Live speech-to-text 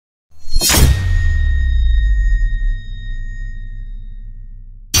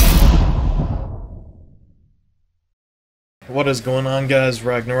What is going on, guys?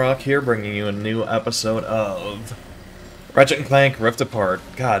 Ragnarok here, bringing you a new episode of Ratchet and Clank Rift Apart.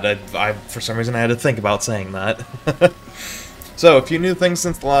 God, I for some reason I had to think about saying that. So, a few new things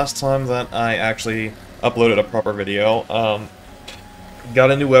since the last time that I actually uploaded a proper video.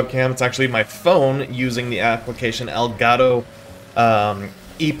 Got a new webcam. It's actually my phone using the application Elgato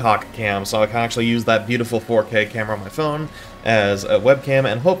Epoch Cam, so I can actually use that beautiful 4K camera on my phone as a webcam,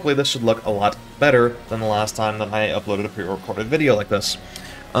 and hopefully this should look a lot better than the last time that I uploaded a pre-recorded video like this.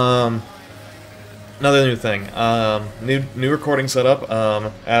 Another new thing, new recording setup.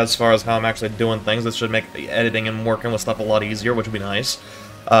 As far as how I'm actually doing things, this should make the editing and working with stuff a lot easier, which would be nice.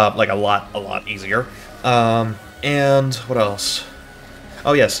 Like a lot easier. And what else?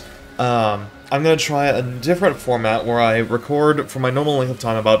 Oh yes, I'm gonna try a different format where I record for my normal length of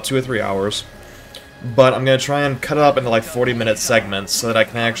time, about 2 or 3 hours. But I'm going to try and cut it up into like 40-minute segments so that I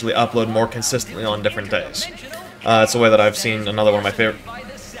can actually upload more consistently on different days. It's a way that I've seen another one of my favorite...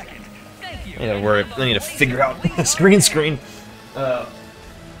 You know, where I need to figure out the screen.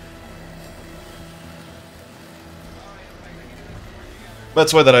 That's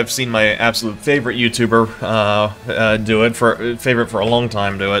the way that I've seen my absolute favorite YouTuber do it, favorite for a long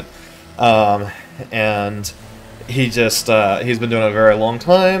time do it. And... he's been doing it a very long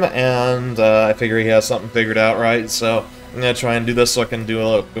time, and I figure he has something figured out right, so I'm going to try and do this so I can do a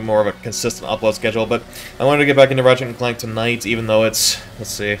little bit more of a consistent upload schedule. But I wanted to get back into Ratchet and Clank tonight, even though it's, let's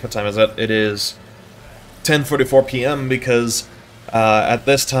see, what time is it? It is 10:44 p.m. because at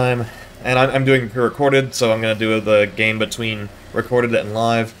this time, and I'm doing pre-recorded, so I'm going to do the game between recorded and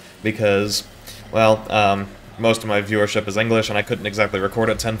live, because, well, most of my viewership is English, and I couldn't exactly record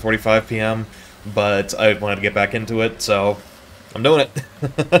at 10:45 p.m., but I wanted to get back into it, so I'm doing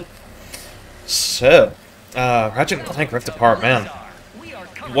it. So, Ratchet and Clank Rift Apart, man,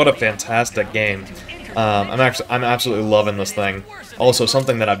 what a fantastic game. I'm absolutely loving this thing. Also,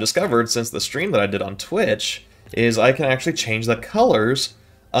 something that I've discovered since the stream that I did on Twitch is I can actually change the colors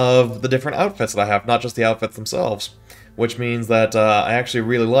of the different outfits that I have, not just the outfits themselves, which means that I actually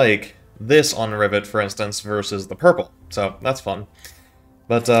really like this on Rivet, for instance, versus the purple. So that's fun.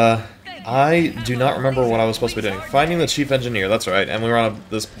 But, I do not remember what I was supposed to be doing. Finding the chief engineer, that's right, and we were on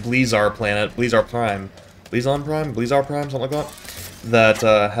this Blizar planet, Blizar Prime, something like that,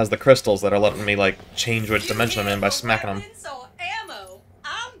 that, has the crystals that are letting me, like, change which dimension I'm in by smacking them.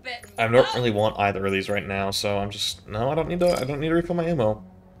 I don't really want either of these right now, so I'm just, no, I don't need to refill my ammo.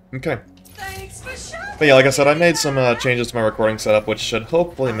 Okay. But yeah, like I said, I made some changes to my recording setup, which should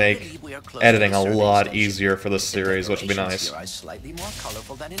hopefully make editing a lot easier for this series, which will be nice. Slightly more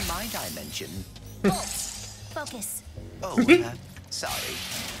colorful than in my dimension. Focus. Oh, sorry.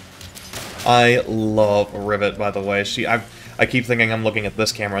 I love Rivet, by the way. I keep thinking I'm looking at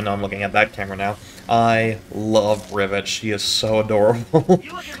this camera, no, I'm looking at that camera now. I love Rivet. She is so adorable.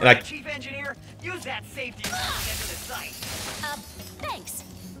 You looking for that chief engineer? Use that safety to get to the site. Thanks.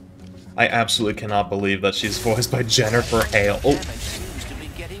 I absolutely cannot believe that she's voiced by Jennifer Hale. Oh. Seems to be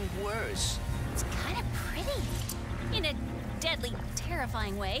getting worse. It's kind of pretty. In a deadly,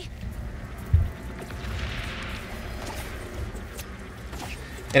 terrifying way.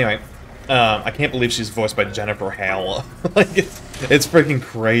 Anyway, I can't believe she's voiced by Jennifer Hale. Like, it's freaking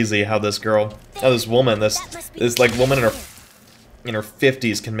crazy how this woman, this like woman in her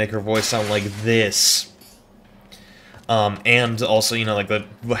 50s can make her voice sound like this. And also, you know, like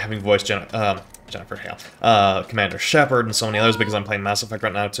having voiced Jennifer Hale, Commander Shepard, and so many others, because I'm playing Mass Effect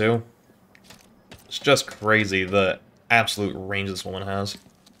right now too. It's just crazy the absolute range this woman has.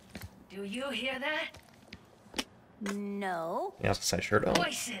 Do you hear that? No. Yeah, I was gonna say, sure don't.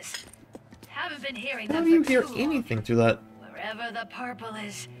 Voices. Haven't been hearing How them do you for hear too long. anything through that? Wherever the purple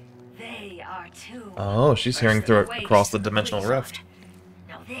is, they are too. Oh, she's First hearing the through it waste, across the dimensional Blizar. rift.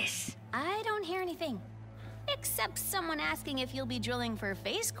 Now this. I don't hear anything. Except someone asking if you'll be drilling for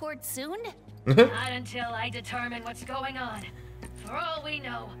phase court soon. Not until I determine what's going on. For all we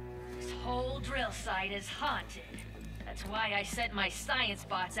know, this whole drill site is haunted. That's why I sent my science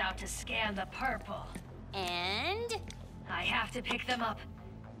bots out to scan the purple. And? I have to pick them up.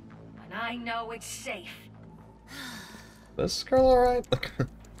 When I know it's safe. This girl alright?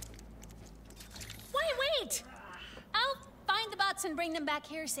 Wait! I'll find the bots and bring them back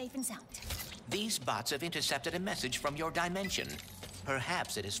here safe and sound. These bots have intercepted a message from your dimension.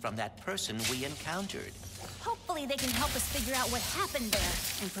 Perhaps it is from that person we encountered. Hopefully they can help us figure out what happened there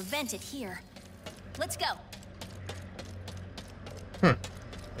and prevent it here. Let's go.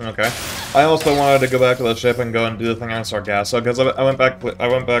 Okay. I also wanted to go back to the ship and go and do the thing on Sargasso, because I went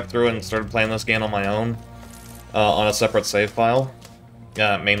back through and started playing this game on my own, on a separate save file.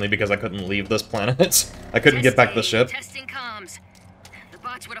 mainly because I couldn't leave this planet. I couldn't get back to the ship. Testing comms. The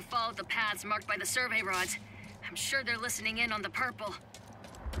bots would have followed the paths marked by the survey rods. I'm sure they're listening in on the purple.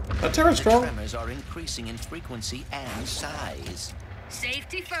 That Terra's The strong. tremors are increasing in frequency and size.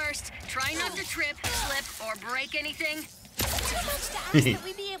 Safety first. Try not to trip, slip, or break anything. Too much to ask that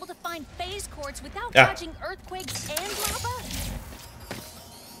we be able to find phase cords without Yeah. dodging earthquakes and lava?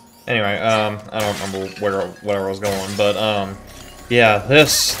 Anyway, I don't remember where I was going, but yeah,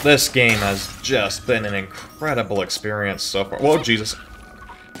 this game has just been an incredible experience so far. Whoa, Jesus!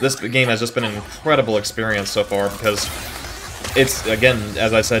 This game has just been an incredible experience so far because it's, again,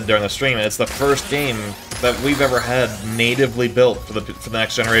 as I said during the stream, it's the first game that we've ever had natively built for the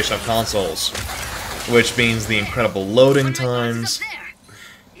next generation of consoles, which means the incredible loading times.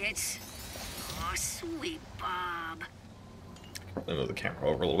 It's sweet Bob. Move the camera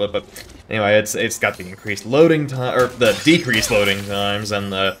over a little bit, but anyway, it's got the increased loading time, or the decreased loading times,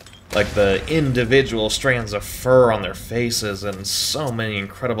 and the individual strands of fur on their faces, and so many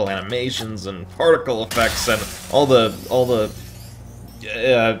incredible animations and particle effects, and all the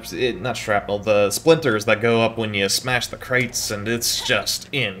not shrapnel, the splinters that go up when you smash the crates, and it's just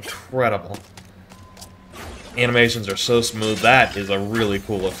incredible. Animations are so smooth. That is a really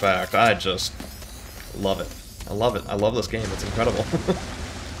cool effect. I just love it. I love it. I love this game. It's incredible.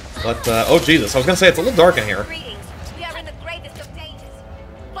 But, oh Jesus, I was gonna say, it's a little dark in here. Greetings. We are in the greatest of dangers.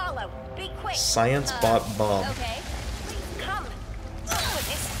 Follow. Be quick. Science bot Bob. Okay. Please come.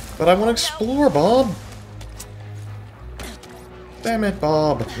 Goodness. But I want to explore, Bob. Damn it,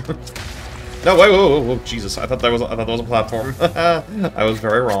 Bob. No, wait, whoa, Jesus! I thought that was a platform. I was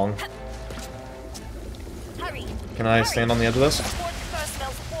very wrong. Hurry. Can I stand on the edge of this? The port first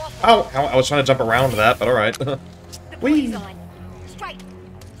smells awful. Ow! Ow! I was trying to jump around that, but all right. The Whee! body's on. Strike.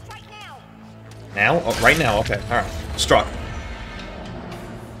 Strike now. Now? Oh, right now. Okay. All right. Struck.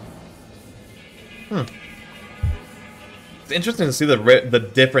 It's interesting to see the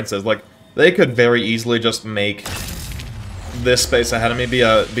differences. Like, they could very easily just make this space ahead of me be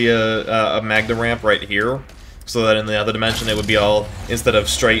a magna ramp right here, so that in the other dimension it would be all, instead of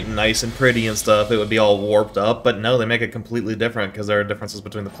straight and nice and pretty and stuff, it would be all warped up. But no, they make it completely different because there are differences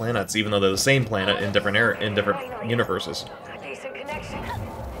between the planets, even though they're the same planet in different universes. A decent connection.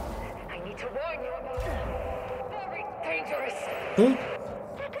 I need to warn you about it. Very dangerous.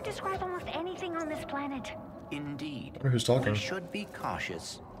 That could describe almost anything on this planet. Indeed. Wonder who's talking. We should be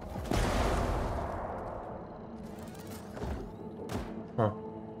cautious. Huh.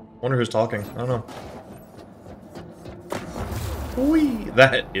 Wonder who's talking. I don't know. Whee!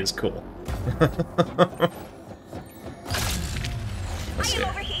 That is cool. Let's I see. am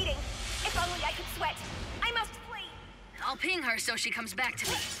overheating. If only I could sweat. I must flee. I'll ping her so she comes back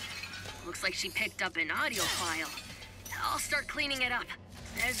to me. Looks like she picked up an audio file. I'll start cleaning it up.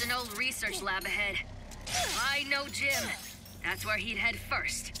 There's an old research lab ahead. I know Jim. That's where he'd head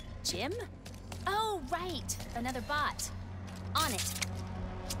first. Jim? Oh, right. Another bot. On it.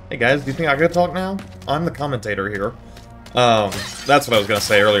 Hey guys, do you think I could talk now? I'm the commentator here. That's what I was gonna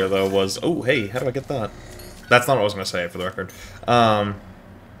say earlier though, was, oh hey, how do I get that? That's not what I was gonna say, for the record. I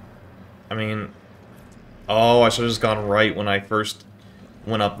mean, oh, I should have just gone right when I first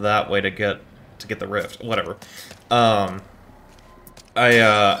went up that way to get the rift. Whatever. I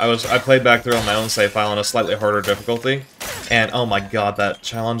played back through on my own save file on a slightly harder difficulty, and oh my god, that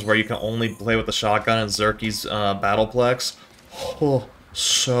challenge where you can only play with the shotgun and Zerky's Battleplex. Oh,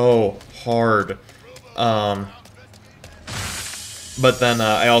 so hard. But then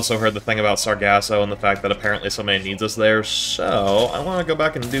I also heard the thing about Sargasso and the fact that apparently somebody needs us there, so I want to go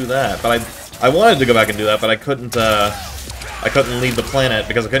back and do that. But I wanted to go back and do that, but I couldn't leave the planet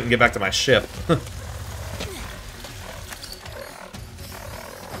because I couldn't get back to my ship.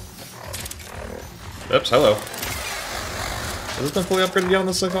 Oops, hello. Has this been fully upgraded yet on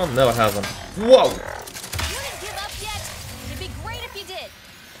this iPhone? No, it hasn't. Whoa! You didn't give up yet. It'd be great if you did.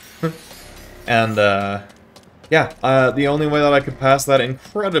 And, yeah, the only way that I could pass that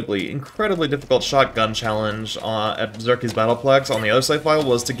incredibly difficult shotgun challenge at Zerky's Battleplex on the other save file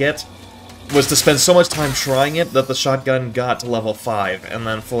was to spend so much time trying it that the shotgun got to level 5 and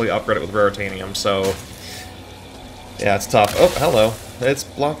then fully upgrade it with Raritanium, so yeah, it's tough. Oh, hello. It's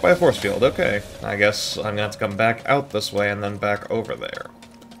blocked by a force field. Okay. I guess I'm gonna have to come back out this way and then back over there.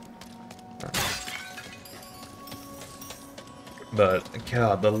 But,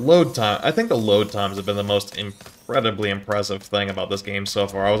 god, the load time... I think the load times have been the most incredibly impressive thing about this game so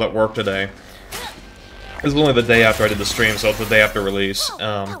far. I was at work today. It was only the day after I did the stream, so it's the day after release.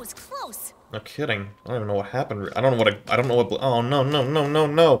 That was close. No kidding. I don't even know what happened. I don't know what... Oh,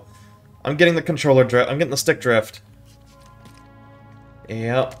 no. I'm getting the controller drift. I'm getting the stick drift.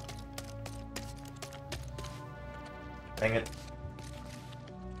 Yep. Dang it.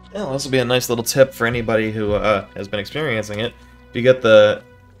 Yeah, well, this will be a nice little tip for anybody who has been experiencing it. You get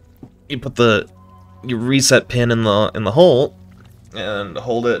you put your reset pin in the hole and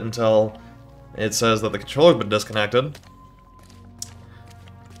hold it until it says that the controller's been disconnected.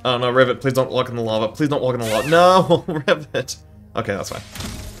 Oh no, Rivet, please don't walk in the lava. Please don't walk in the lava. No, Rivet. Okay, that's fine.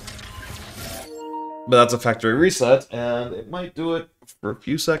 But that's a factory reset, and it might do it for a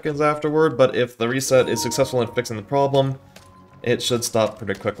few seconds afterward, but if the reset is successful in fixing the problem, it should stop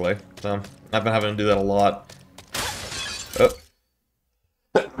pretty quickly. So, I've been having to do that a lot.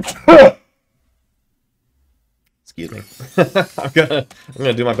 Excuse me. I'm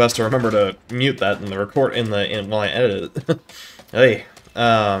gonna do my best to remember to mute that in the while I edit it. Hey.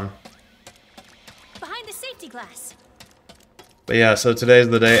 Behind the safety glass. But yeah, so today's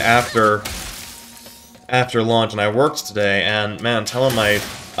the day after launch, and I worked today, and man, telling my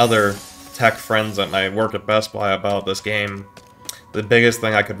other tech friends at my work at Best Buy about this game, the biggest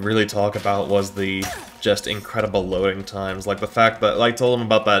thing I could really talk about was the just incredible loading times. Like the fact that, like, told them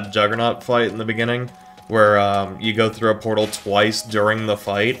about that Juggernaut fight in the beginning, where you go through a portal twice during the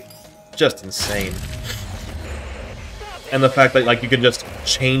fight. Just insane. And the fact that, like, you can just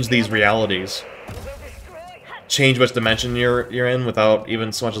change these realities. Change which dimension you're in without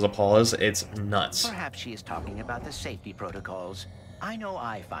even so much as a pause. It's nuts. Perhaps she is talking about the safety protocols. I know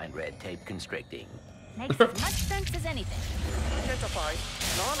I find red tape constricting. Makes as much sense as anything. Identify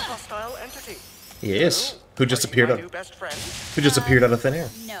non-hostile entity. Yes. Who just appeared Are out? you my new best friend? Who just appeared out of thin air?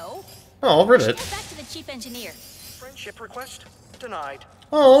 No. Oh, Rivet. Head back to the chief engineer. Friendship request denied.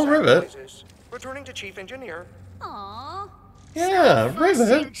 Oh, Sad Rivet. noises. Returning to chief engineer. Aww. Yeah, Fussing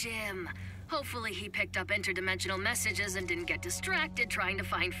Rivet. Jim. Hopefully he picked up interdimensional messages and didn't get distracted trying to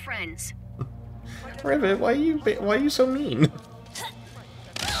find friends. Rivet, why are you so mean?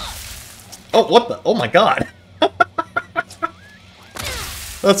 Oh, what the? Oh my god.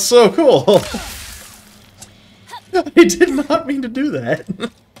 That's so cool. I did not mean to do that.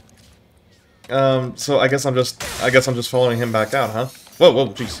 So I guess I'm just following him back out, huh? Whoa,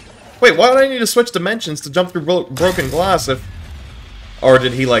 jeez. Wait, why would I need to switch dimensions to jump through broken glass if... Or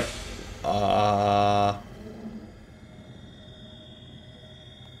did he, like...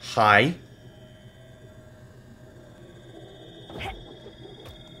 Hi?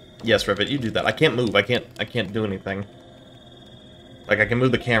 Yes, Rivet, you do that. I can't move. I can't do anything. Like, I can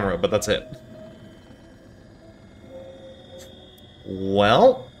move the camera, but that's it.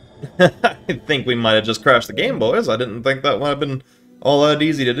 Well... I think we might have just crashed the game, boys. I didn't think that would have been all that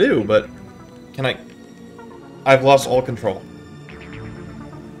easy to do, but... Can I... I've lost all control.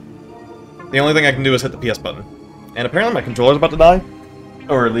 The only thing I can do is hit the PS button. And apparently my controller's about to die.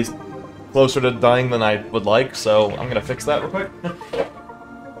 Or at least closer to dying than I would like, so I'm gonna fix that real quick.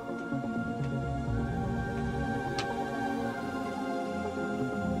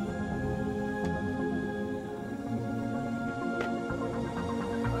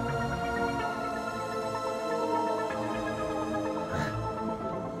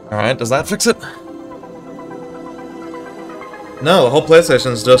 Alright, does that fix it? No, the whole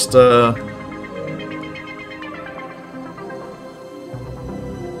PlayStation's just,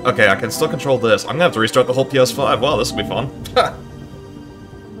 Okay, I can still control this. I'm gonna have to restart the whole PS5. Wow, this will be fun. There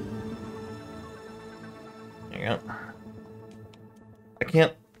you go. I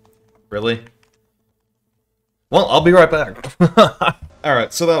can't... Really? Well, I'll be right back.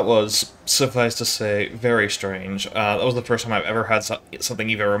 Alright, so that was, suffice to say, very strange. That was the first time I've ever had something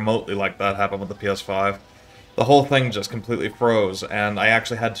even remotely like that happen with the PS5. The whole thing just completely froze, and I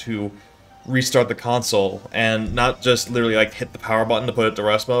actually had to restart the console, and not just literally like hit the power button to put it to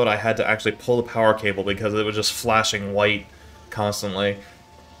rest mode, I had to actually pull the power cable because it was just flashing white constantly.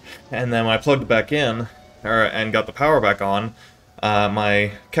 And then when I plugged it back in, and got the power back on,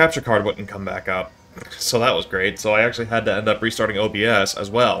 my capture card wouldn't come back up. So that was great. So I actually had to end up restarting OBS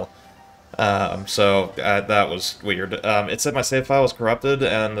as well. That was weird. It said my save file was corrupted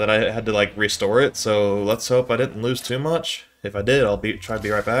and that I had to like restore it, so let's hope I didn't lose too much. If I did, I'll try to be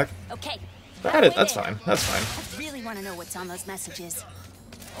right back. Okay. That's fine. That's fine. I really want to know what's on those messages.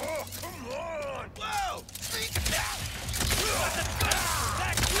 Oh, come on! Whoa!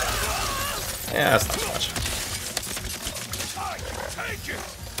 Yeah, that's not much.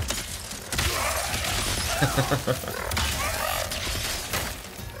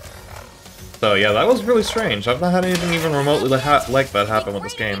 So yeah, that was really strange. I've not had anything even remotely like that happen with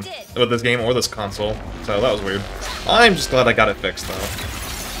this game. Or this console. So that was weird. I'm just glad I got it fixed though.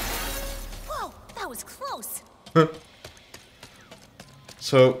 Whoa, that was close.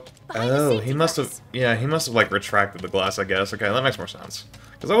 So behind the Oh, safety he must have... glass. Yeah, he must have, like, retracted the glass, I guess. Okay, that makes more sense.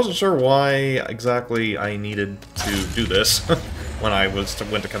 Because I wasn't sure why exactly I needed to do this when I went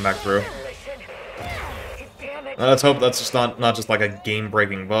to come back through. Let's hope that's just not just like a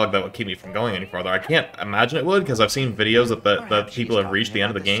game-breaking bug that would keep me from going any farther. I can't imagine it would, because I've seen videos that people have reached the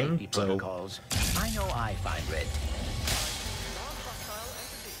end of the game, so... I know I find red.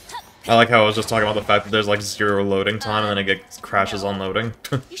 I like how I was just talking about the fact that there's like 0 loading time and then it crashes on loading.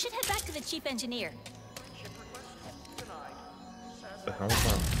 You should head back to the chief engineer. Ship request denied. The hell is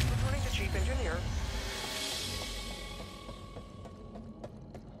that? Returning to chief engineer.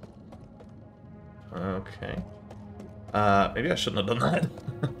 Okay. Maybe I shouldn't have done that.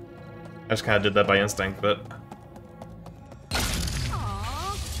 I just kind of did that by instinct, but...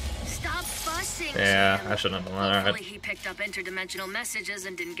 Aww. Stop fussing, Yeah, Jim. I shouldn't have done that, Hopefully alright. he picked up interdimensional messages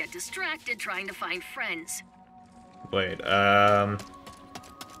and didn't get distracted trying to find friends. Wait, did I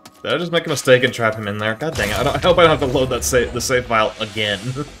just make a mistake and trap him in there? God dang it, I hope I don't have to load that the save file again.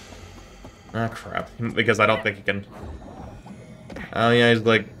 Ah, crap. Because I don't think he can... Oh yeah,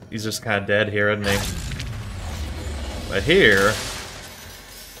 he's just kind of dead here, isn't he? But here...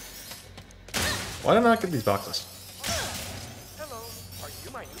 Why did I not get these boxes? Hello, are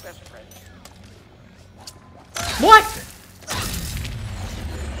you my new best friend? What?!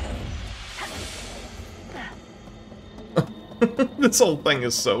 This whole thing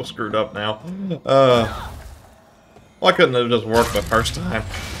is so screwed up now. Why couldn't it have just worked the first time?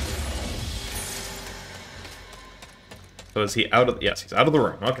 So is he out of... Yes, he's out of the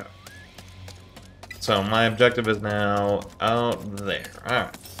room. Okay. So my objective is now out there.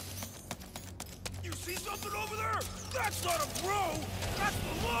 Alright. You see something over there? That's not a bro! That's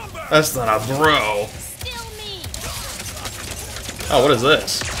the lawman! That's not a bro! Still me. Oh, what is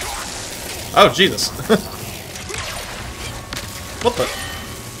this? Oh, Jesus. What the...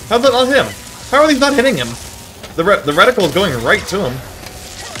 How's that not him? How are these not hitting him? The reticle is going right to him.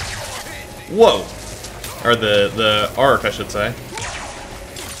 Whoa. Or the arc, I should say.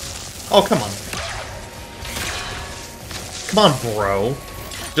 Oh, come on. Come on, bro.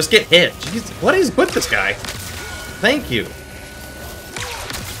 Just get hit. Jeez, what is with this guy? Thank you.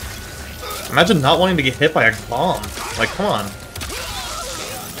 Imagine not wanting to get hit by a bomb. Like, come on.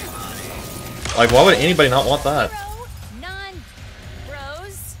 Like, why would anybody not want that? Bro,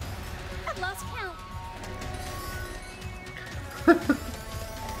 non-bros. I've lost count.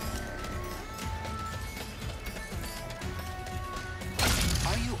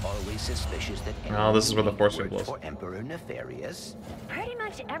 Are you always suspicious that Oh, this is where the force anyone field works was. for Emperor Nefarious? Pretty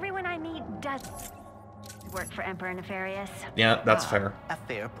much everyone I meet does work for Emperor Nefarious. Yeah, that's fair. A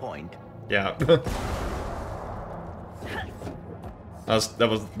fair point. Yeah. that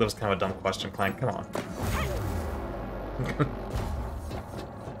was kind of a dumb question, Clank. Come on.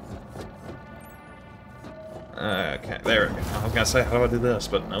 Okay, there we go. I was gonna say, how do I do this?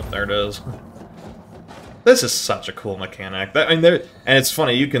 But nope, there it is. This is such a cool mechanic. I mean, and it's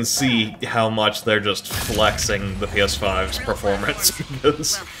funny, you can see how much they're just flexing the PS5's performance.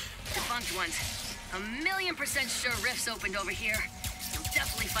 Because... Well, defunct ones. 1,000,000% sure rifts opened over here. You'll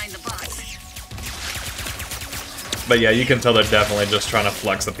definitely find the box. But yeah, you can tell they're definitely just trying to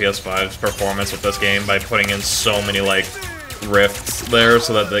flex the PS5's performance with this game by putting in so many, like, rifts there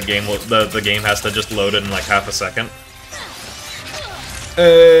so that the game the game has to just load it in like half a second.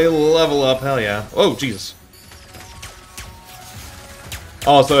 Hey, level up, hell yeah. Oh, Jesus.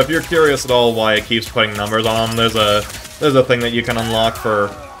 Also, if you're curious at all why it keeps putting numbers on them, there's a thing that you can unlock for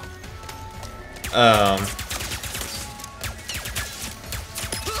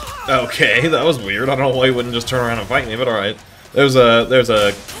okay, that was weird. I don't know why you wouldn't just turn around and fight me, but alright. There's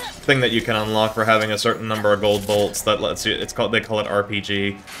a thing that you can unlock for having a certain number of gold bolts that lets you, they call it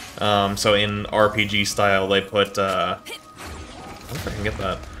RPG. So in RPG style they put I wonder if I can get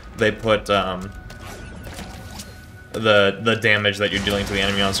that. They put the damage that you're dealing to the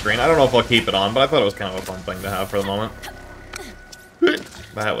enemy on screen. I don't know if I'll keep it on, but I thought it was kind of a fun thing to have for the moment.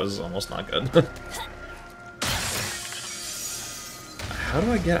 That was almost not good. How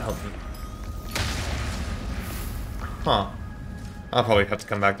do I get out? Huh. I'll probably have to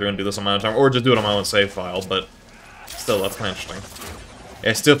come back through and do this on my own time, or just do it on my own save file, but still, that's kind of interesting.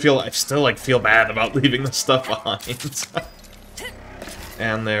 I still feel bad about leaving this stuff behind.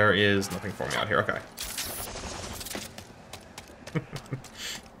 And there is nothing for me out here, okay.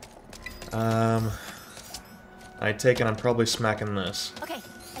 I take it I'm probably smacking this. Okay,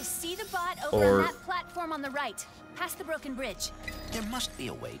 I see the bot over Or- on that platform on the right, past the broken bridge. There must be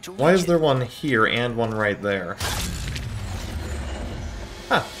a way to Why reach is there it. one here and one right there?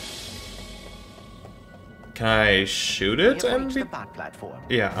 Huh. Can I shoot it? It And reached the bot platform.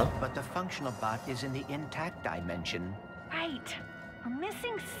 yeah. But the functional bot is in the intact dimension. Right. We're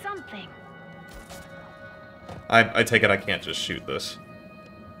missing something. I take it I can't just shoot this.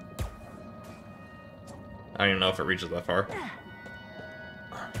 I don't even know if it reaches that far.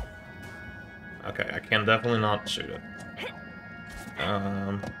 Okay, I can definitely not shoot it.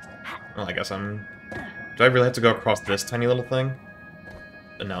 Well, I guess I'm... Do I really have to go across this tiny little thing?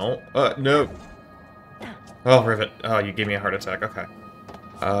 No. No! Oh, Rivet. Oh, you gave me a heart attack. Okay.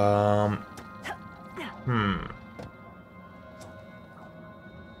 I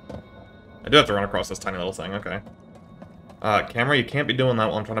do have to run across this tiny little thing, okay. Camera, you can't be doing that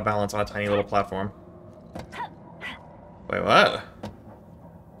while I'm trying to balance on a tiny little platform. Wait, what?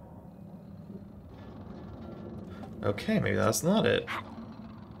 Okay, maybe that's not it.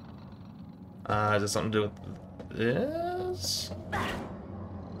 Is it something to do with this?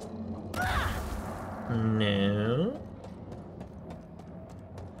 No.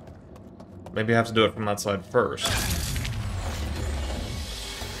 Maybe I have to do it from that side first.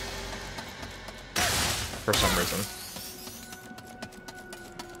 For some reason.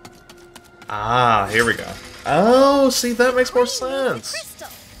 Ah, here we go. Oh, see, that makes more sense. Crystal.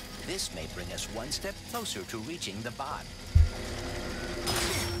 This may bring us one step closer to reaching the bot.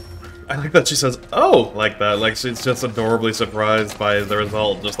 I like that she says, oh, like that. Like she's just adorably surprised by the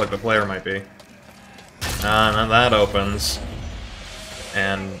result, just like the player might be. And then that opens.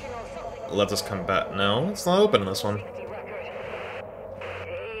 And lets us come back. No, it's not open in this one.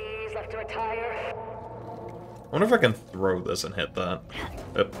 I wonder if I can throw this and hit that.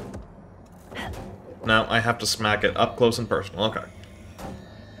 Yep. No, I have to smack it up close and personal. Okay.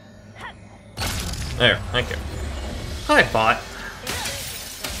 There, thank you. Hi, bot.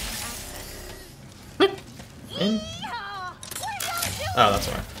 Oh, that's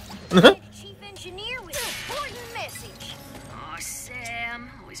why. Chief engineer with an important message. Aw, Sam.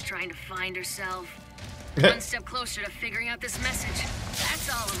 Always trying to find herself. One step closer to figuring out this message. That's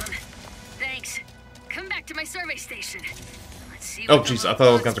all of them. Thanks. Come back to my survey station. Let's see Oh, what the jeez, I thought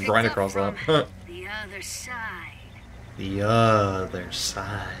I was going locals to grind picked up across that. from the other side. The other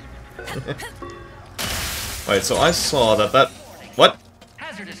side. Wait, so I saw that... What?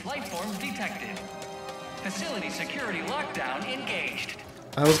 Hazardous life forms detected. Facility security lockdown engaged.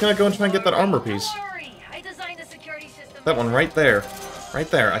 I was gonna go and try and get that armor piece. Sorry, I designed the security system. That one right there. Right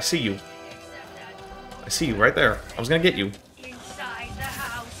there, I see you. I see you right there. I was gonna get you. Inside the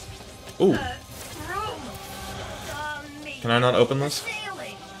house. Ooh. Room. Can I not open this?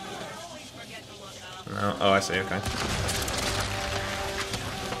 Ceiling. No. Oh, I see, okay.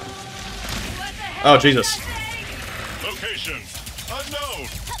 Oh, Jesus. Location unknown.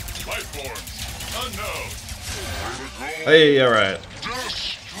 Life forms unknown. Hey, alright.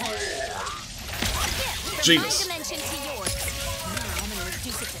 From Jesus. my dimension to yours. Now I'm gonna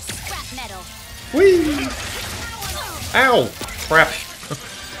reduce it to scrap metal. Whee! Ow! Crap.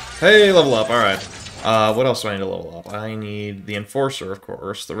 Hey, level up, alright. What else do I need to level up? I need the Enforcer, of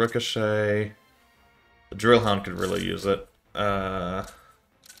course. The Ricochet. The Drill Hound could really use it. Alright,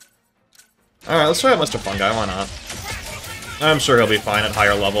 let's try out Mr. Fungi, why not? I'm sure he'll be fine at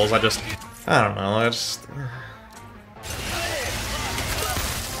higher levels, I don't know,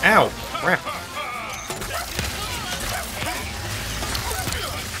 Ow! Crap!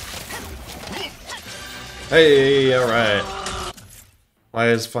 Hey, alright. Why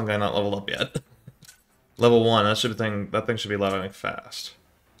is Fungi not leveled up yet? Level 1, that thing should be leveling fast.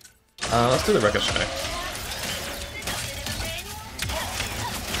 Let's do the Ricochet.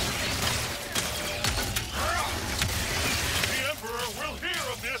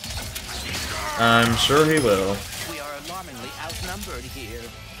 I'm sure he will. We are alarmingly outnumbered here.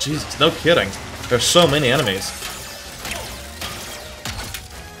 Jesus, no kidding. There's so many enemies.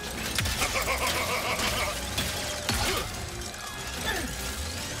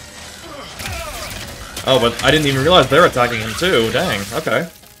 Oh, but I didn't even realize they're attacking him too. Dang, okay.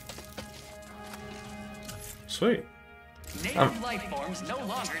 Sweet. Native life forms no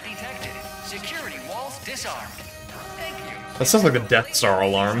longer detected. Security walls disarmed. Thank you. That sounds like the Death Star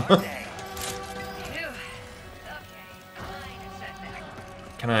alarm.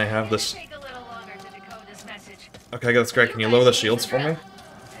 Can I have this? Take a little longer to decode this message. Okay, that's great. Can you lower the shields for me?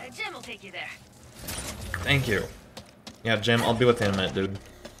 Jim will take you there. Thank you. Yeah, Jim, I'll be with you in a minute, dude.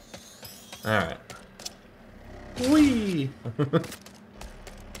 Alright. Whee!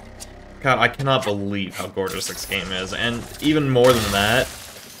 God, I cannot believe how gorgeous this game is, and even more than that,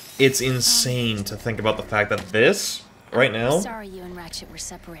 it's insane to think about the fact that this, right now... Sorry you and Ratchet were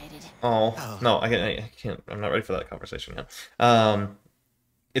separated. Oh, no, I can't, I'm not ready for that conversation yet.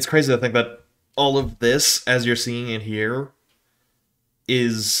 It's crazy to think that all of this, as you're seeing it here,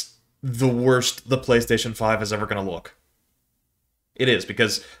 is the worst the PlayStation 5 is ever going to look. It is,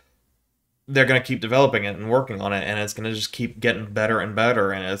 because they're going to keep developing it and working on it, and it's going to just keep getting better and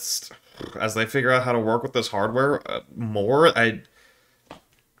better, and it's... As they figure out how to work with this hardware more,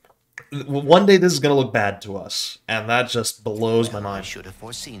 one day this is going to look bad to us, and that just blows my I mind. should have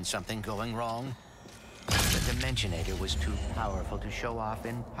foreseen something going wrong. The Dimensionator was too powerful to show off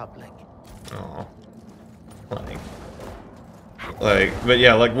in public. Oh, but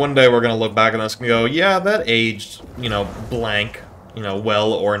yeah, like one day we're gonna look back on this and go, yeah, that aged, you know, blank, you know,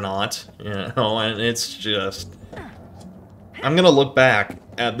 well or not, you know, and it's just, I'm gonna look back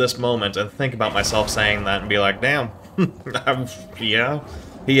at this moment and think about myself saying that and be like, damn, yeah,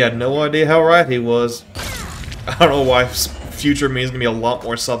 he had no idea how right he was. I don't know why future me is gonna be a lot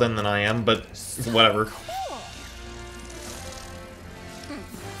more southern than I am, but whatever.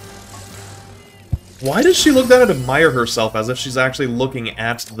 Why does she look down and admire herself as if she's actually looking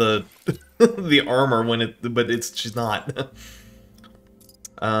at the the armor when she's not.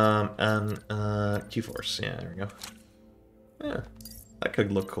 Q-Force, yeah, there we go. Yeah, that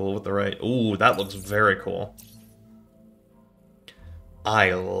could look cool with the right. Ooh, that looks very cool.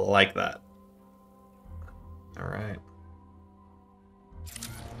 I like that. All right.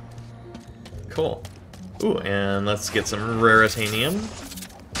 Cool. Ooh, and let's get some raritanium.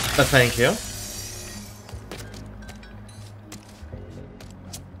 Thank you.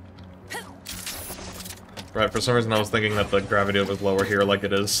 Right, for some reason I was thinking that the gravity was lower here like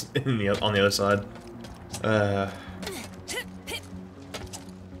it is on the other side.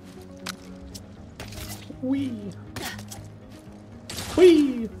 Whee!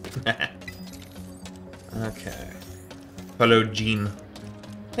 Whee! Okay. Hello, Jean.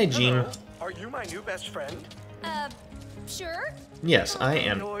 Hey, Jean. Hello. Are you my new best friend? Sure? Yes, I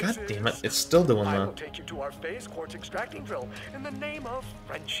am. God damn it, it's still doing I will that. take you to our phase quartz extracting drill in the name of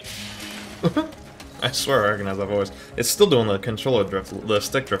friendship. I swear I recognize that voice. It's still doing the controller drift, the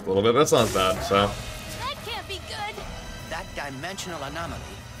stick drift a little bit, but it's not as bad, so. That can't be good. That dimensional anomaly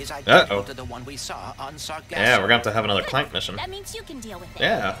is identical to the one we saw on Sargasso. Yeah, we're gonna have another Clank mission. That means you can deal with it.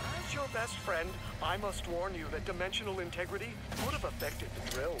 Yeah. As your best friend, I must warn you that dimensional integrity would have affected the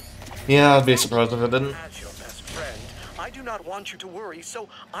drill. Yeah, I'd be surprised if it didn't. As your best friend, I do not want you to worry, so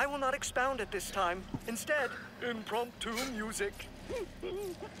I will not expound at this time. Instead, impromptu music.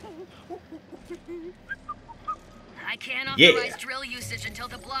 I can't Yeah. authorize drill usage until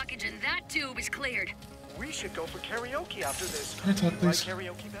the blockage in that tube is cleared. We should go for karaoke after this. Can I talk, Right, please?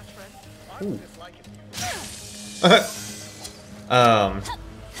 karaoke, best friend? I Ooh. would dislike it.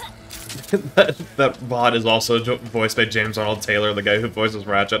 That bot is also voiced by James Arnold Taylor, the guy who voices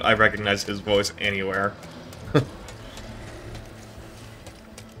Ratchet. I recognize his voice anywhere.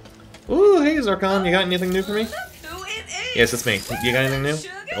 Ooh, hey Zarkon, you got anything new for me? Who it is? Yes, it's me. You got anything new?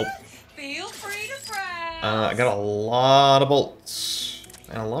 Sugar, Nope. feel free to browse. I got a lot of bolts.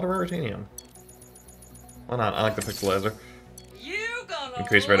 And a lot of raritanium. Why not? I like the pixelizer. You gonna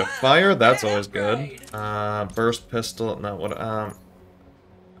Increased rate of love fire, that's that always good. upgrade. Burst pistol, no, what,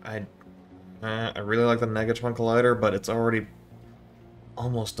 I really like the Negatron Collider, but it's already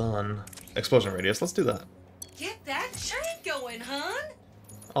almost done. Explosion radius, let's do that. Get that chain going, hun.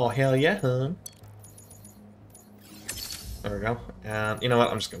 Oh, hell yeah, hun. There we go. And you know what?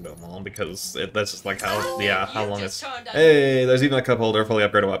 I'm just gonna do them all because that's just like how, yeah, how You long just it's... turned a Hey, there's even a cup holder, fully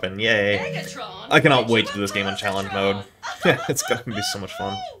upgraded weapon. Yay. Megatron. I cannot Get wait you to do a this game in challenge Positron. mode. Yeah, it's gonna be so much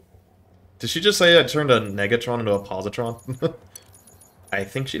fun. Did she just say I turned a Negatron into a Positron? I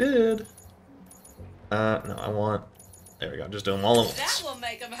think she did. No, I want... There we go, just do them all at That once. will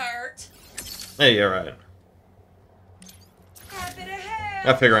make him hurt. Hey, you're right. Happy to help.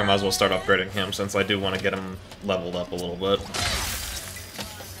 I figure I might as well start upgrading him since I do want to get him leveled up a little bit.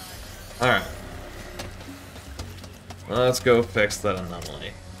 Alright. Let's go fix that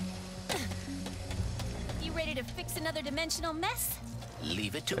anomaly. You ready to fix another dimensional mess?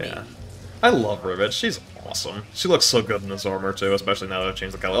 Leave it to Yeah. me. I love Rivet. She's awesome. She looks so good in this armor too, especially now that I've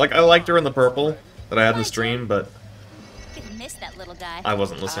changed the color. Like, I liked her in the purple that I had in the stream, but Gonna miss that little guy. I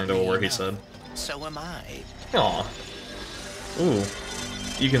wasn't listening to a word he said. So am I. Aw. Ooh.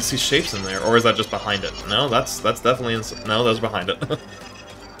 You can see shapes in there, or is that just behind it? No, that's definitely no, that's behind it.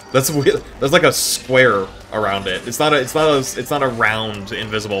 That's weird. There's like a square around it. It's not a round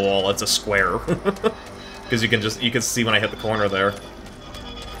invisible wall. It's a square. Because you can see when I hit the corner there.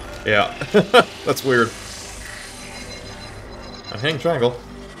 Yeah, that's weird. I'm hitting triangle.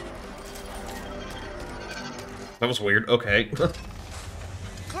 That was weird. Okay.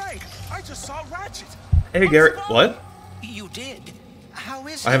 Clank, I just saw Ratchet. Hey Garrett, what? You did? How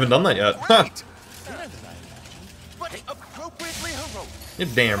is I haven't done that yet. Huh. Great! Better than I imagined. But appropriately heroic. You're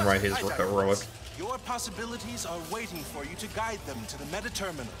damn right he's heroic. Your possibilities are waiting for you to guide them to the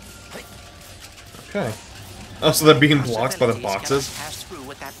meta-terminal. Okay. Oh, so they're being blocked by the Possibilities boxes? cannot pass through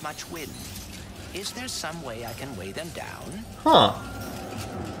with that much wind. Is there some way I can weigh them down? Huh.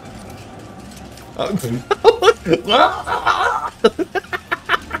 Look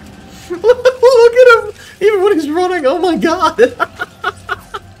at him! Even when he's running, oh my god!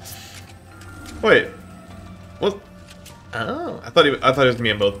 Wait. What? Oh, I thought he was gonna be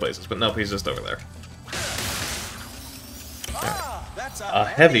in both places, but nope, he's just over there. That's A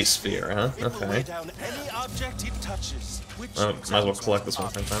heavy sphere, huh? It will weigh Okay. down any object it touches. Which Oh, might as well collect this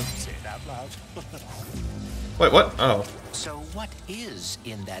one same time. Say it out loud. Wait, what? Oh. So what is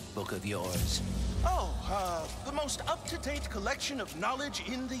in that book of yours? The most up-to-date collection of knowledge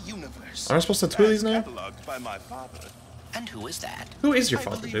in the universe. Am I supposed to do these now? Cataloged by my father. And who is that? Who is your I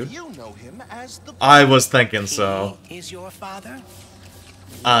father, believe dude? you know him as the I was thinking so. He is your father?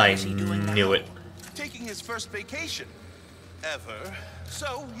 I is he doing knew now? it. taking his first vacation ever.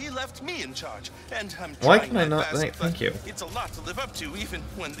 So he left me in charge, and I'm Why trying can I my not best, thank but you? It's a lot to live up to, even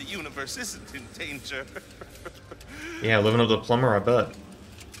when the universe isn't in danger. Yeah, living up to the plumber, I bet.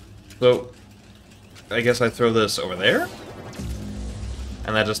 So, I guess I throw this over there?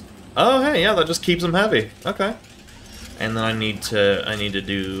 And that just... Oh, hey, yeah, that just keeps them heavy. Okay. And then I need to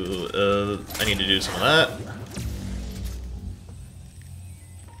do some of that.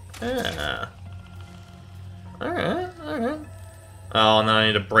 Yeah. Alright, alright. Oh, and then I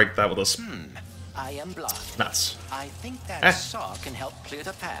need to break that with a I am blind. nuts. I think that Ah. saw can help clear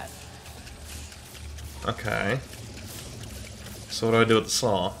the path. Okay. So what do I do with the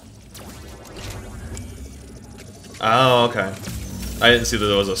saw? Oh, okay. I didn't see that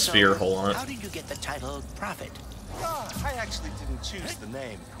there was a sphere hole on How it. did you get the title Prophet? I actually didn't choose the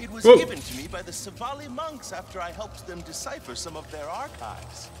name. It was Whoa. given to me by the Savali monks after I helped them decipher some of their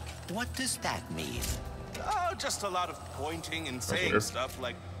archives. What does that mean? Oh, just a lot of pointing and saying weird. stuff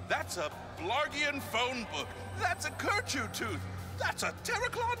like, that's a Blargian phone book, that's a Kerchu tooth, that's a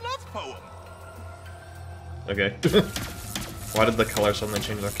Terraclon love poem. Okay. Why did the color suddenly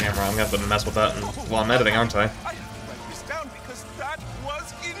change the camera? I'm gonna have to mess with that while I'm editing, aren't I? I have to write this down because that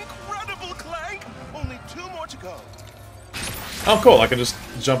was incredible, Clank. Only 2 more to go. Oh, cool. I can just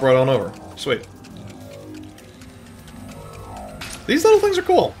jump right on over. Sweet. These little things are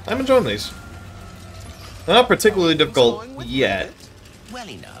cool. I'm enjoying these. They're not particularly difficult yet. Well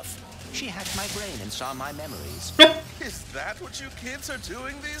enough. She hacked my brain and saw my memories. Is that what you kids are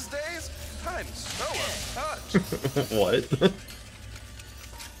doing these days? I'm so untouched. What?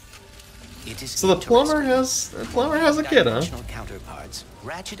 It is So the plumber has a kid, huh? Dimensional counterparts.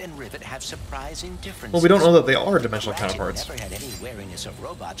 Ratchet and Rivet have surprising differences. Well, we don't know that they are dimensional Ratchet counterparts. never had any wariness of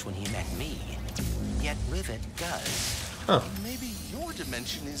robots when he met me. Yet Rivet does. Huh. Maybe your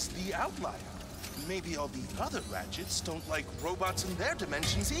dimension is the outlier. Maybe all the other Ratchets don't like robots in their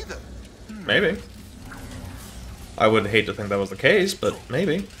dimensions either. Maybe. I would hate to think that was the case, but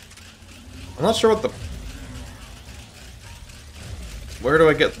maybe. I'm not sure what the... Where do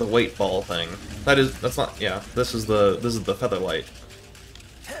I get the weight ball thing? That's not... Yeah, this is the feather light.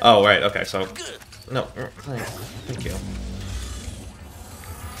 Oh, right, okay, so... No, thank you.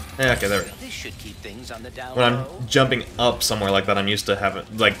 Yeah, okay, there we go. This should keep things on the down When low. I'm jumping up somewhere like that, I'm used to having...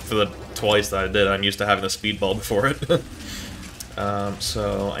 Like, for the twice that I did, I'm used to having the speed ball before it.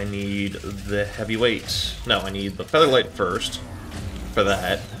 So I need the heavyweight. No, I need the feather light first for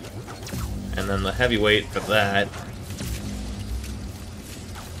that, and then the heavyweight for that,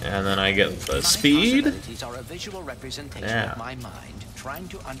 and then I get the speed. My possibilities are a visual representation Yeah. of my mind, trying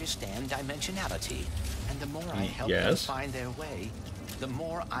to understand dimensionality. And the more I help them Yes. find their way, the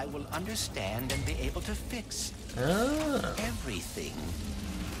more I will understand and be able to fix Ah, everything.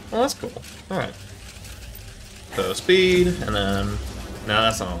 well, that's cool. All right. So speed, and then no,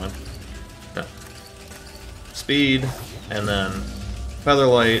 that's not what I want. No. Speed, and then feather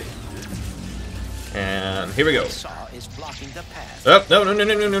light, and here we go. The saw is blocking the path. Oh, no, no, no,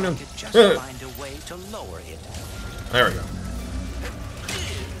 no, no, no, no. To just find a way to lower it. There we go.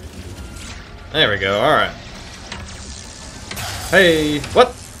 There we go. All right. Hey,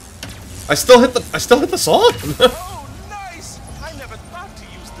 what? I still hit the saw. Oh, nice! I never thought to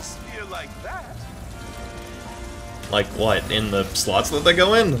use the sphere like that. Like what? In the slots that they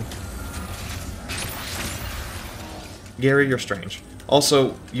go in? Gary, you're strange.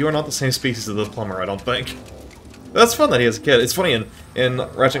 Also, you are not the same species as the plumber, I don't think. That's fun that he has a kid. It's funny, in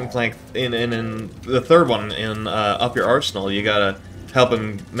Ratchet and Clank, in the third one, in Up Your Arsenal, you gotta help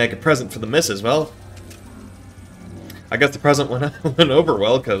him make a present for the missus. Well, I guess the present went over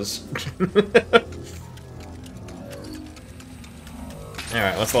well, because...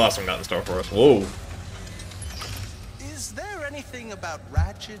 Alright, what's the last one got in store for us? Whoa. Is there anything about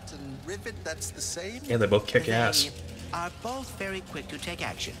Ratchet and Rivet that's the same? Yeah, they both kick ass. They are both very quick to take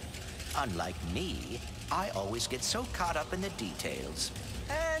action. Unlike me, I always get so caught up in the details.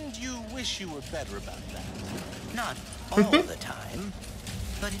 And you wish you were better about that. Not all the time,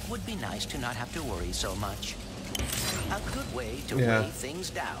 but it would be nice to not have to worry so much. A good way to weigh things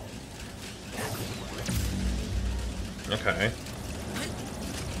down. Okay.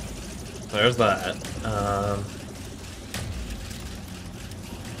 There's that. I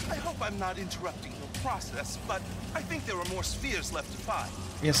hope I'm not interrupting your process, but I think there are more spheres left to find.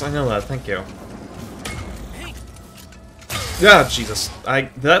 Yes, I know that. Thank you. Yeah, Jesus.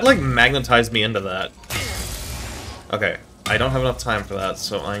 That, like, magnetized me into that. Okay. I don't have enough time for that,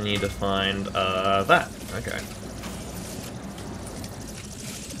 so I need to find, that. Okay.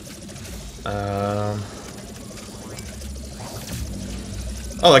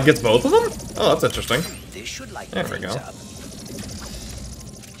 Oh, that gets both of them? Oh, that's interesting. This should lighten There we things go. up.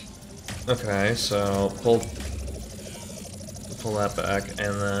 Okay, so pull that back,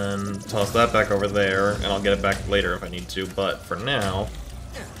 and then toss that back over there, and I'll get it back later if I need to, but for now...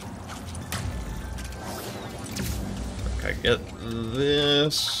 Okay, get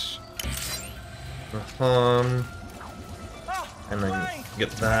this... and then get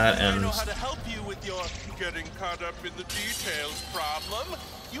that, I and... know how to help you with your getting caught up in the details problem.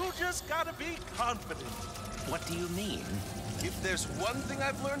 You just gotta be confident. What do you mean? If there's one thing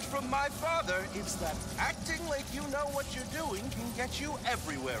I've learned from my father, it's that acting like you know what you're doing can get you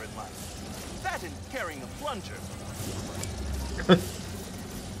everywhere in life. That and carrying a plunger.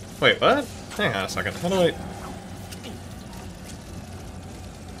 Wait, what? Hang on a second. How do I...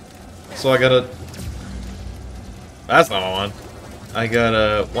 So I gotta... That's not what I want. I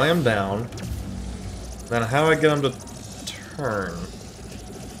gotta wham down. Then how do I get him to turn?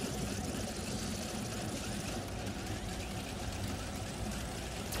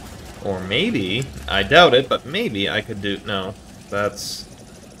 Or maybe, I doubt it, but maybe I could do... No, that's...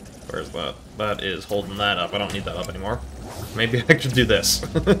 Where's that? That is holding that up. I don't need that up anymore. Maybe I could do this.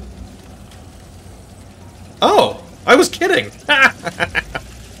 Oh! I was kidding!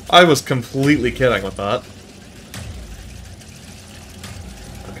 I was completely kidding with that.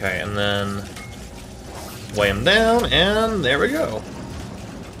 Okay, and then... weigh him down, and there we go.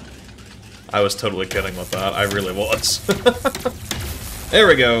 I was totally kidding with that. I really was. There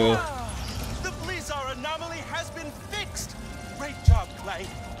we go. The Blizar anomaly has been fixed. Great job, Clank.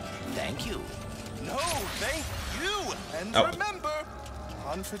 Thank you. No, thank you. And remember,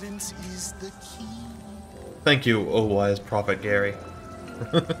 confidence is the key. Thank you, oh wise prophet Gary.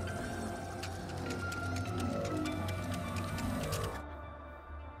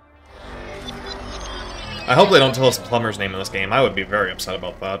 I hope they don't tell us Plumber's name in this game. I would be very upset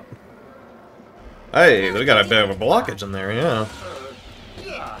about that. Hey, we got a bit of a blockage in there, yeah.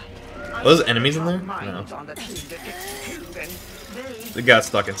 Are those enemies in there? No. They got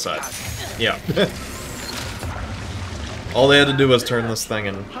stuck inside. Yeah. All they had to do was turn this thing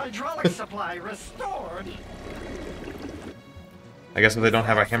and... Hydraulic supply restored. I guess if they don't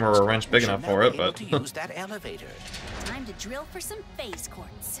have a hammer or a wrench big enough for it, but... use that elevator. Time to drill for some phase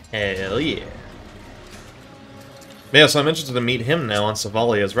quartz. Hell yeah. Yeah, so I'm interested to meet him now on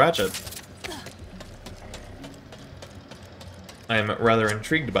Savali as Ratchet. I am rather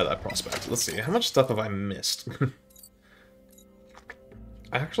intrigued by that prospect. Let's see, how much stuff have I missed?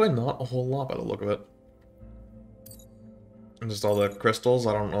 Actually, not a whole lot by the look of it. Just all the crystals,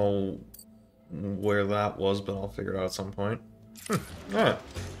 I don't know where that was, but I'll figure it out at some point. Alright.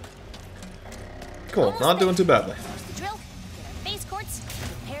 Cool, not doing too badly. The drill, get our phase quartz,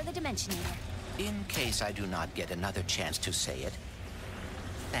 repair the dimensionator. In case I do not get another chance to say it,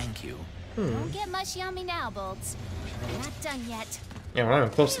 thank you. Don't get mushy on me now, Bolts. We're not done yet. Yeah, we're not even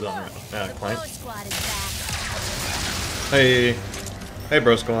close to done right now. The Clank. Bro Squad is back. Hey. Hey,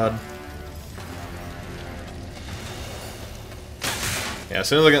 Bro Squad. Yeah, as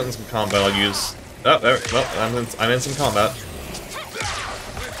soon as I get in some combat, I'll use... Oh, there. Well, I'm in some combat.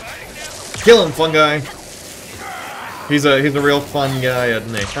 Kill him, fun guy. He's a real fun guy,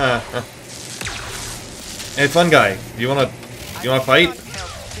 isn't he? Hey, fun guy. You wanna fight?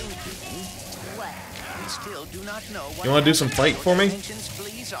 You wanna do some fight for me? We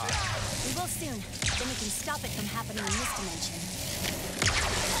will soon. Then we can stop it from happening in this dimension.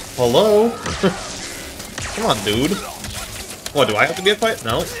 Hello? Come on, dude. What, do I have to be a fight?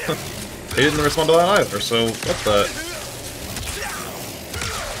 No. They didn't respond to that either, so what the...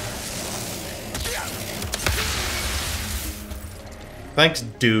 Thanks,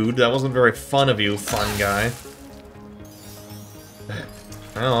 dude. That wasn't very fun of you, fun guy.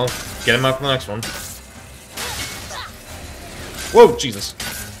 Well, I'll get him out for the next one. Whoa, Jesus.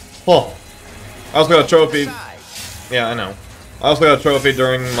 Oh. I also got a trophy. Yeah, I know. I also got a trophy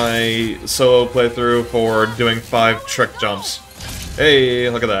during my solo playthrough for doing 5 trick jumps. Hey,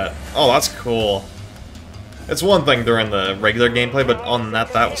 look at that. Oh, that's cool. It's one thing during the regular gameplay, but on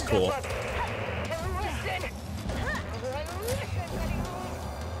that was cool.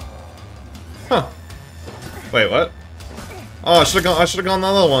 Huh. Wait, what? Oh, I should've gone the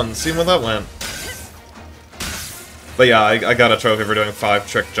other one, seen where that went. But yeah, I got a trophy for doing 5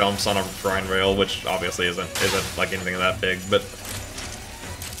 trick jumps on a grind rail, which obviously isn't like anything that big, but...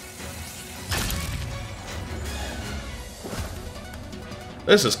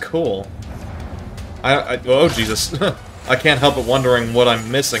 This is cool. Oh, Jesus. I can't help but wondering what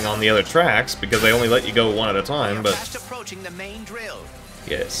I'm missing on the other tracks, because they only let you go one at a time, but... Fast approaching the main drill.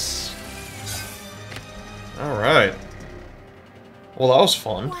 Yes. Alright. Well, that was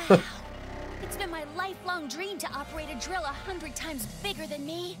fun. Wow. It's been my lifelong dream to operate a drill 100 times bigger than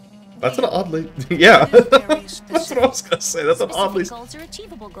me. That's an oddly... Yeah. That's what I was gonna say. That's an oddly... Goals are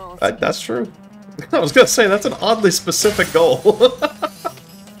achievable goals. That's true. I was gonna say, that's an oddly specific goal.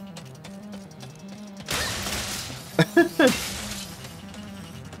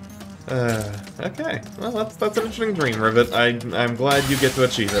 Okay. Well, that's an interesting dream, Rivet. I'm glad you get to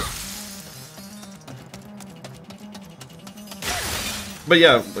achieve it. But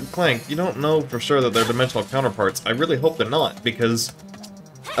yeah, Clank, you don't know for sure that they're dimensional counterparts. I really hope they're not, because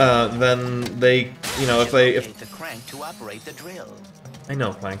then they, you know, if the crank to operate the drill. I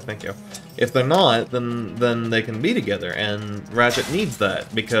know, Clank, thank you. If they're not, then they can be together, and Ratchet needs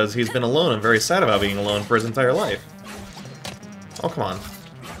that, because he's been alone and very sad about being alone for his entire life. Oh, come on.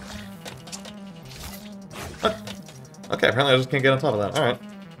 What? Okay, apparently I just can't get on top of that. Alright.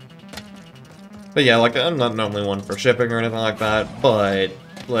 But yeah, like, I'm not normally one for shipping or anything like that, but,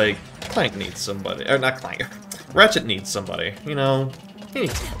 like, Clank needs somebody. Or, not Clank. Ratchet needs somebody, you know? He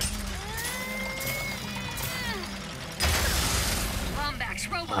needs somebody.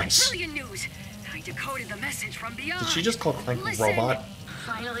 Robot, Nice. brilliant news. I decoded the message from beyond. Did she just call Clank a Listen. robot?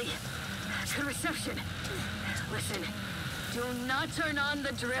 Finally, good reception. Listen, do not turn on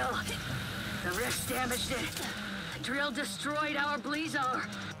the drill. The rift damaged it. The drill destroyed our Blizar.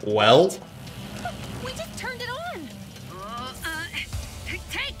 Well? We just turned it on.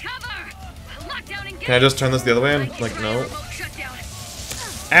 Take cover. Lockdown engaged. Can I just turn this the other way? Like, no. Shutdown.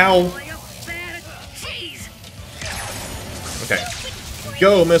 Ow! Jeez. Okay.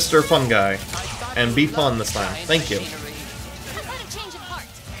 Go, Mr. Fun Guy. And be fun this time. Thank you. I've had a change of heart.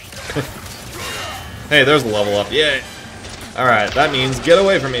 Hey, there's a level up. Yay! Alright, that means get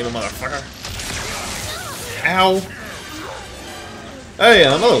away from me, motherfucker. Ow! Hey,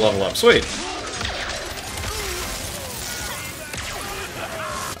 and another level up. Sweet.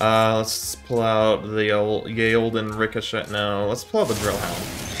 Let's pull out the old Yale and Ricochet. No, let's pull out the Drill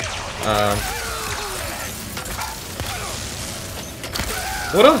Hound.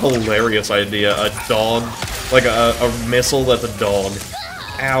 What a hilarious idea. A dog. Like a missile that's a dog.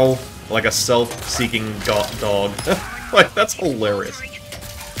 Ow. Like a self-seeking dog. Like, that's hilarious. I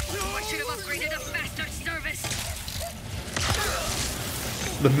should have upgraded a master service.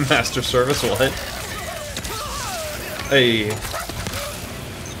 The master service, what? Hey.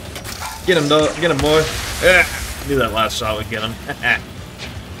 Get him, dog. Get him, boy. Yeah. Knew that last shot would get him.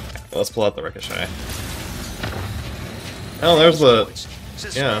 Let's pull out the Ricochet. Oh, there's the...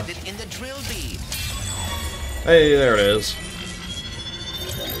 Yeah. In the drill bead. Hey, there it is.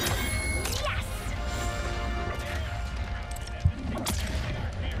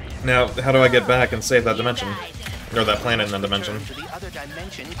 Now, how do I get back and save that dimension? Or that planet in that dimension? To the other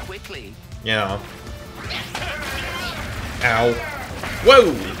dimension quickly. Yeah. Ow.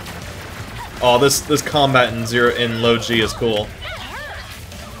 Whoa! Oh, this combat in low G is cool.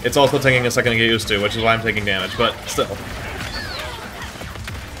 It's also taking a second to get used to, which is why I'm taking damage, but still.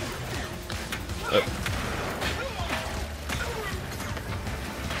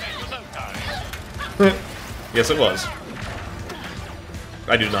 Yes, it was.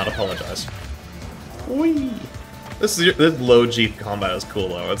 I do not apologize. Whee! This low G combat is cool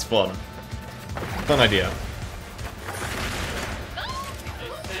though. It's fun. Fun idea.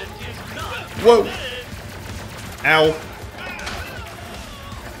 Whoa! Ow!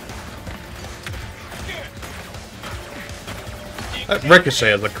 That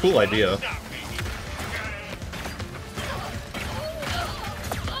Ricochet is a cool idea.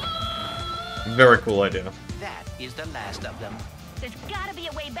 Very cool idea. That is the last of them. There's gotta be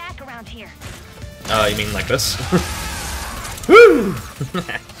a way back around here. You mean like this? Woo!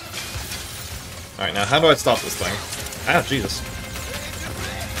 Alright, now how do I stop this thing? Ah, Jesus.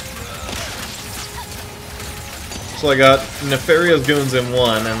 So I got nefarious goons in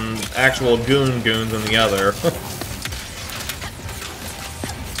one and actual goons in the other.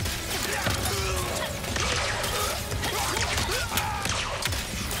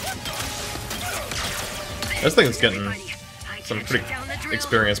 This thing's getting some pretty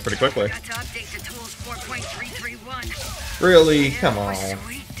experience pretty quickly. Really? Come on.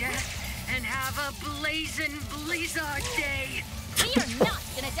 And have a Blazin' Blizar day. We are not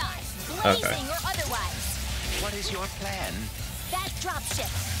gonna die, blazing or otherwise. What is your plan? That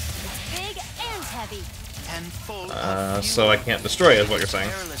dropship. It's big and heavy. And full so I can't destroy it, is what you're saying.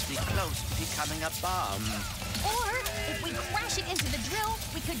 Perilously close to becoming a bomb. Or, if we crash it into the drill,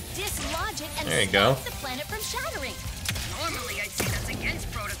 we could dislodge it and There you go. stop the planet from shattering. Normally I'd say that's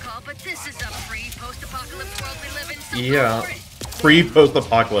against protocol, but this is a free post-apocalypse world we live in, so Yeah. go for it.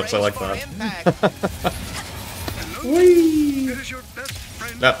 Pre-post-apocalypse, I like that. Whee! It is your best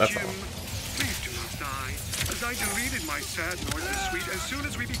friend, That's Jim. all. Please do not die, as I deleted my sad noises suite as soon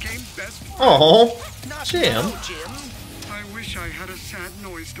as we became best friends. Oh, Not Jim. now, Jim. I wish I had a sad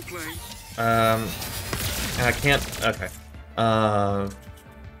noise to play. I can't. Okay.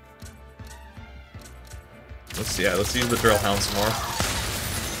 Let's see. Yeah, let's use the drill hound some more.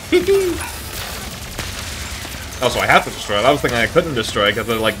 Oh, so I have to destroy it. I was thinking I couldn't destroy it because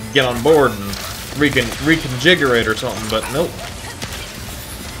I'd like get on board and reconfigure it or something, but nope.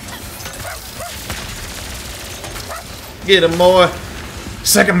 Get him, boy.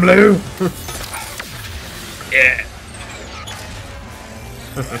 Second blue. Yeah.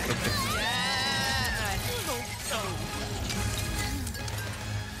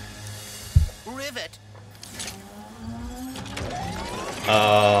 Rivet.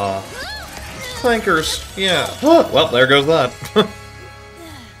 Clankers. Yeah. Huh. Well, there goes that.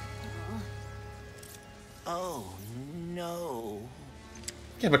 Oh no.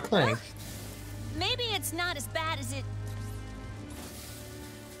 Yeah, but Clank. Maybe it's not as bad as it...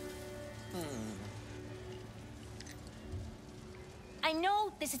 I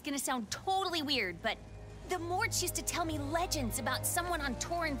know this is gonna sound totally weird, but the Morts used to tell me legends about someone on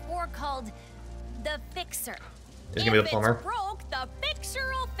Torin 4 called the Fixer. Is it gonna be the plumber? If it's broke, the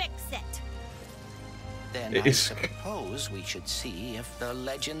Fixer will fix it. Then I suppose we should see if the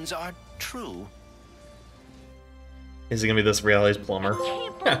legends are true. Is it gonna be this reality's plumber? I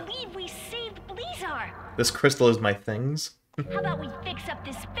can't believe we saved Blizar. This crystal is my things. How about we fix up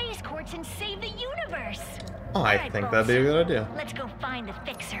this space quartz and save the universe? Oh, I think that'd be a good idea. Let's go find the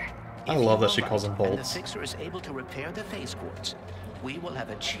Fixer. I love that she calls them And the bolts. Fixer is able to repair the phase quartz. We will have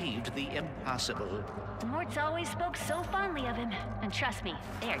achieved the impossible. The Morts always spoke so fondly of him. And trust me,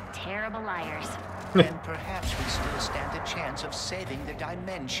 they are terrible liars. And perhaps we still stand a chance of saving the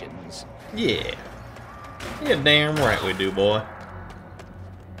dimensions. Yeah. Yeah, damn right we do, boy.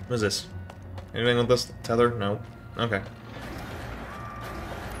 What is this? Anything with this tether? No. Okay.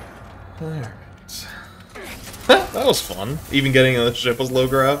 Alright. That was fun. Even getting the ship was low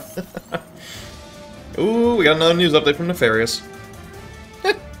grab. Ooh, we got another news update from Nefarious.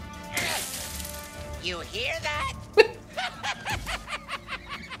 You hear that?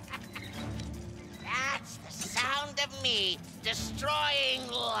 That's the sound of me destroying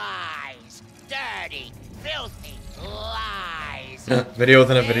lies. Dirty, filthy lies. Video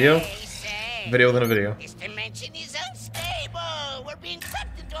within a video? They say Video within a video. this dimension is unstable. We're being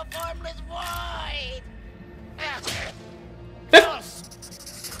sucked into a formless void. False.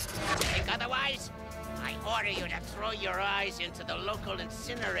 Think otherwise? I order you to throw your eyes into the local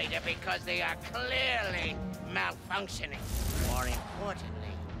incinerator because they are clearly malfunctioning. More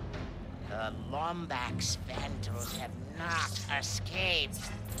importantly, the Lombax Vandals have not escaped.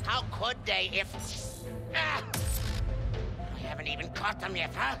 How could they if... I haven't even caught them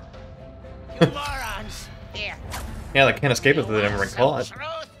yet, huh? You morons! Here. Yeah, they can't escape if they never been caught.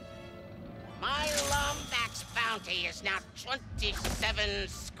 Truth? My Lombax bounty is now 27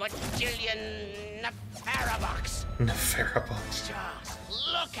 squadrillion Nefarabox. Nefarabox. Just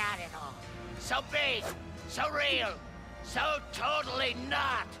look at it all. So big, so real, so totally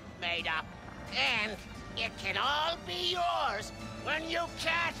not made up. And it can all be yours when you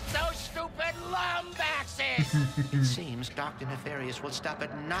catch those stupid Lombaxes. It seems Dr. Nefarious will stop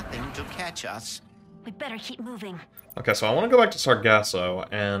at nothing to catch us. We better keep moving. Okay, so I want to go back to Sargasso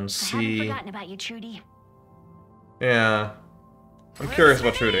and I see... haven't forgotten about you, Trudy. Yeah. I'm curious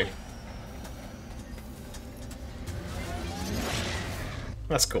about Trudy.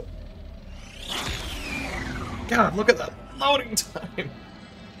 That's cool. God, look at that loading time.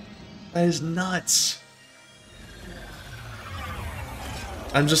 That is nuts.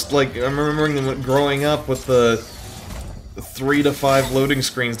 I'm just like, I'm remembering them growing up with the 3 to 5 loading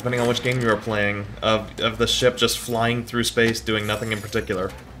screens, depending on which game you were playing, of the ship just flying through space, doing nothing in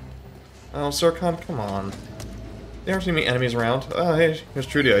particular. Oh, Zircon, come on. You ever see any enemies around? Oh, hey, here's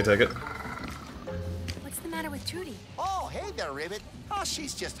Trudy, I take it. What's the matter with Trudy? Oh, hey there, Ribbit. Oh,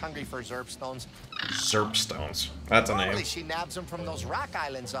 she's just hungry for Zerp stones. Zerp stones. That's a name. Normally she nabs them from those rock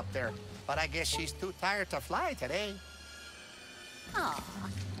islands up there, but I guess she's too tired to fly today. Aw,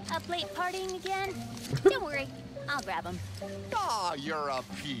 up late partying again? Don't worry, I'll grab him. Oh, you're a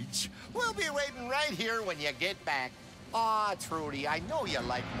peach. We'll be waiting right here when you get back. Aw, Trudy, I know you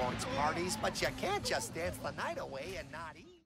like Mort's parties, but you can't just dance the night away and not eat.